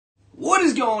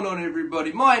is going on,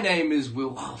 everybody? My name is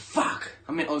Will. Oh, fuck.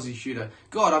 I meant Aussie Shooter.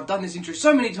 God, I've done this intro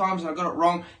so many times and I got it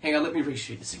wrong. Hang on, let me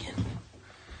reshoot this again.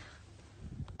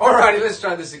 Alrighty, let's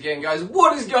try this again, guys.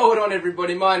 What is going on,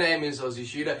 everybody? My name is Aussie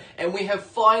Shooter, and we have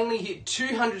finally hit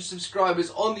 200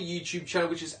 subscribers on the YouTube channel,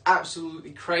 which is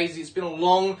absolutely crazy. It's been a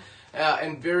long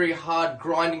and very hard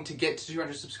grinding to get to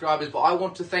 200 subscribers, but I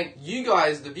want to thank you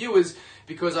guys, the viewers,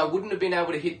 because I wouldn't have been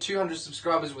able to hit 200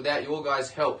 subscribers without your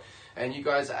guys' help. And you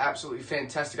guys are absolutely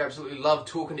fantastic. I absolutely love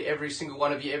talking to every single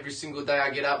one of you every single day I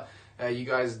get up. You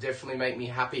guys definitely make me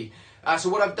happy. So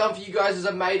what I've done for you guys is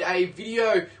I've made a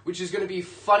video which is going to be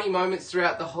funny moments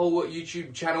throughout the whole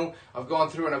YouTube channel. I've gone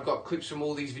through and I've got clips from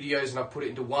all these videos and I've put it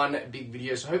into one big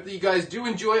video. So hopefully you guys do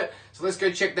enjoy it. So let's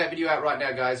go check that video out right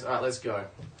now, guys. Alright, let's go.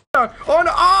 Oh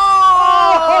no!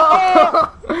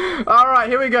 Oh! Alright,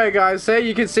 here we go, guys. See,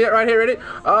 you can see it right here, ready?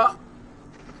 Oh!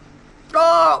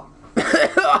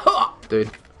 Dude.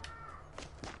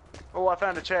 Oh, I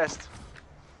found a chest.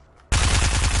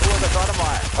 Oh, the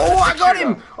dynamite. Oh, I got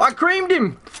him! I creamed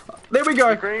him! There we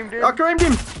go. You creamed him? I creamed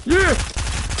him! Yeah!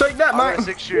 Take that, mate! I'm a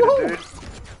 6-shooter, dude.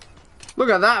 Look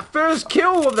at that! First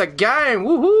kill of the game!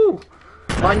 Woohoo!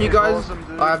 Mind you guys,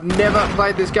 awesome, I've never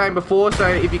played this game before, so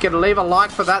if you could leave a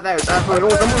like for that, that is absolutely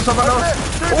awesome. Someone else.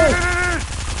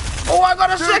 Oh, I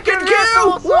got a second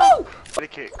kill! Woo!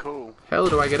 Kit, cool. Hell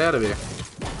do I get out of here?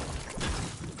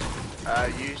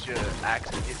 Use your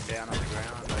axe and get down on the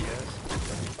ground, I guess.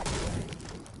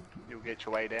 You'll get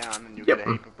your way down and you'll get a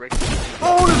heap of bricks.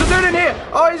 Oh, there's a dude in here!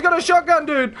 Oh, he's got a shotgun,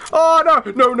 dude! Oh, no!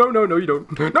 No, no, no, no, you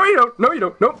don't. No, you don't. No, you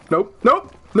don't. Nope, nope,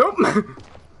 nope, nope.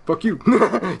 Fuck you.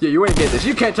 Yeah, you ain't get this.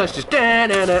 You can't touch this.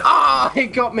 Oh, he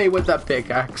got me with that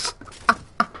pickaxe.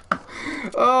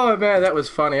 Oh, man, that was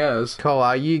funny as. Cole,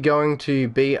 are you going to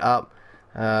beat up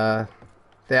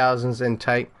thousands and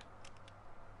take...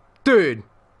 Dude!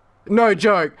 No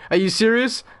joke. Are you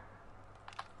serious?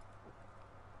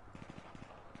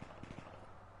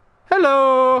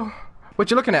 Hello!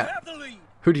 What you looking at?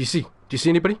 Who do you see? Do you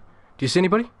see anybody? Do you see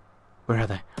anybody? Where are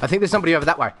they? I think there's somebody over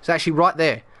that way. It's actually right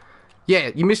there. Yeah,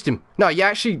 you missed him. No, you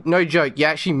actually, no joke, you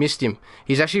actually missed him.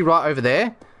 He's actually right over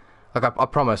there. Like, I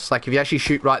promise. Like, if you actually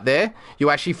shoot right there,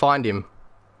 you actually find him.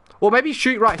 Or maybe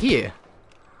shoot right here.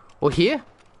 Or here.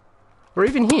 Or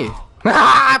even here.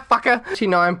 Ah, fucker!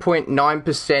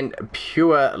 99.9%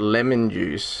 pure lemon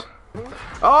juice.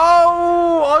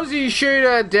 Oh, Aussie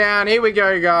Shooter down. Here we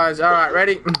go, guys. Alright,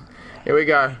 ready? Here we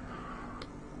go.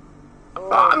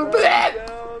 Oh, I'm dead!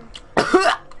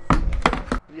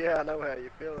 Yeah, I know how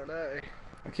you're feeling, eh?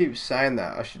 I keep saying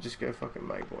that. I should just go fucking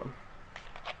make one.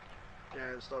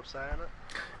 Yeah, stop saying it.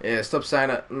 Yeah, stop saying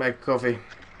it. Make a coffee.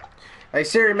 Hey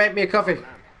Siri, make me a coffee.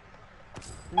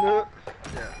 No.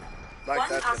 Yeah.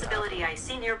 Like One possibility I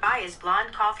see nearby is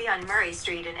blonde coffee on Murray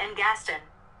Street in Gaston.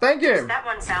 Thank you. Does that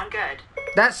one sound good?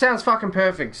 That sounds fucking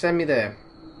perfect. Send me there.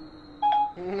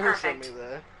 Perfect. Send me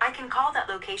there. I can call that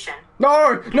location.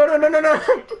 No! No, no, no, no, no!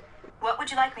 What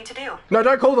would you like me to do? No,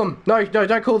 don't call them. No, no,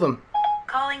 don't call them.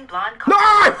 Calling blonde No!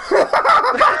 coffee.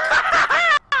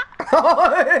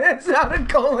 Oh, it sounded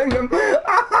calling them.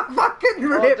 Fucking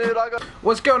rip. Oh, dude, I got...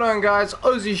 What's going on, guys?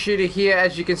 Aussie Shooter here.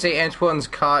 As you can see, Antoine's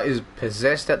car is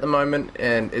possessed at the moment,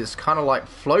 and it's kind of like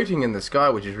floating in the sky,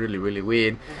 which is really, really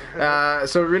weird.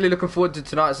 So really looking forward to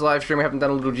tonight's live stream. We haven't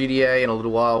done a little GTA in a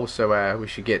little while, so we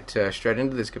should get straight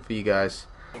into this. Good for you guys.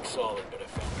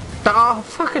 Oh,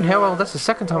 fucking hell, well, that's the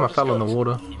second time I fell in the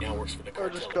water. I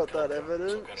just got that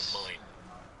evidence.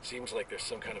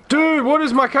 Dude, what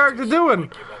is my character doing?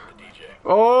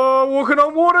 Oh, walking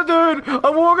on water, dude!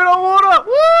 I'm walking on water!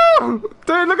 Woo!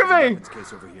 Dude, look at me!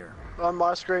 On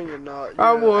my screen, you're not.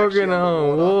 I'm walking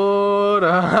on water.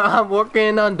 I'm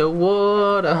walking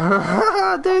underwater.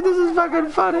 Dude, this is fucking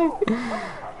funny.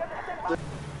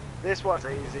 This one's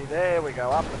easy. There we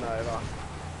go, up and over.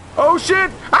 Oh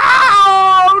shit!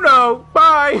 Oh no!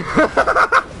 Bye!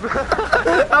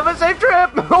 Have a safe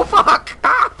trip! Oh fuck!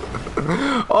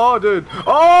 Oh dude!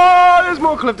 Oh, there's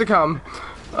more cliff to come!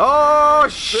 Oh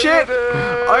shit!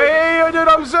 Hey, dude,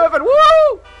 I'm surfing!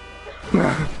 Woo!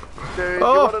 Dude,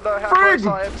 Oh, you want to know how close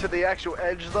I am to the actual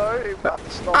edge though?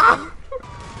 Stop.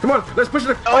 Come on, let's push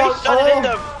it! Oh, he's done it in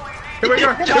them! Here we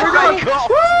go! Here we go!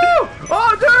 Woo!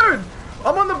 Oh dude!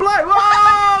 I'm on the blade!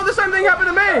 Whoa! The same thing happened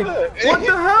to me! What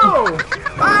the hell?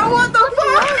 Ah, what the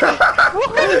fuck?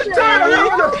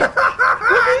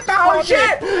 Oh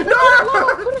shit! No!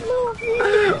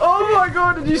 Oh my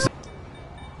god, did you see?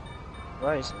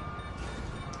 Nice.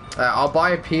 I'll buy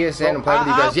a PSN and play with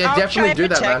you guys. Yeah, definitely do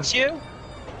that, man. You.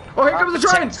 Oh, here comes the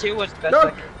train!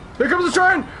 No! Here comes the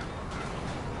train!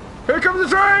 Here comes the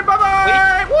train!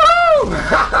 Bye-bye! Woo!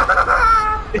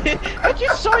 I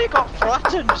just saw you got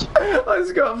flattened. I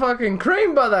just got fucking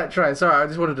creamed by that train. Sorry, I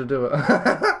just wanted to do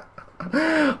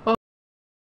it.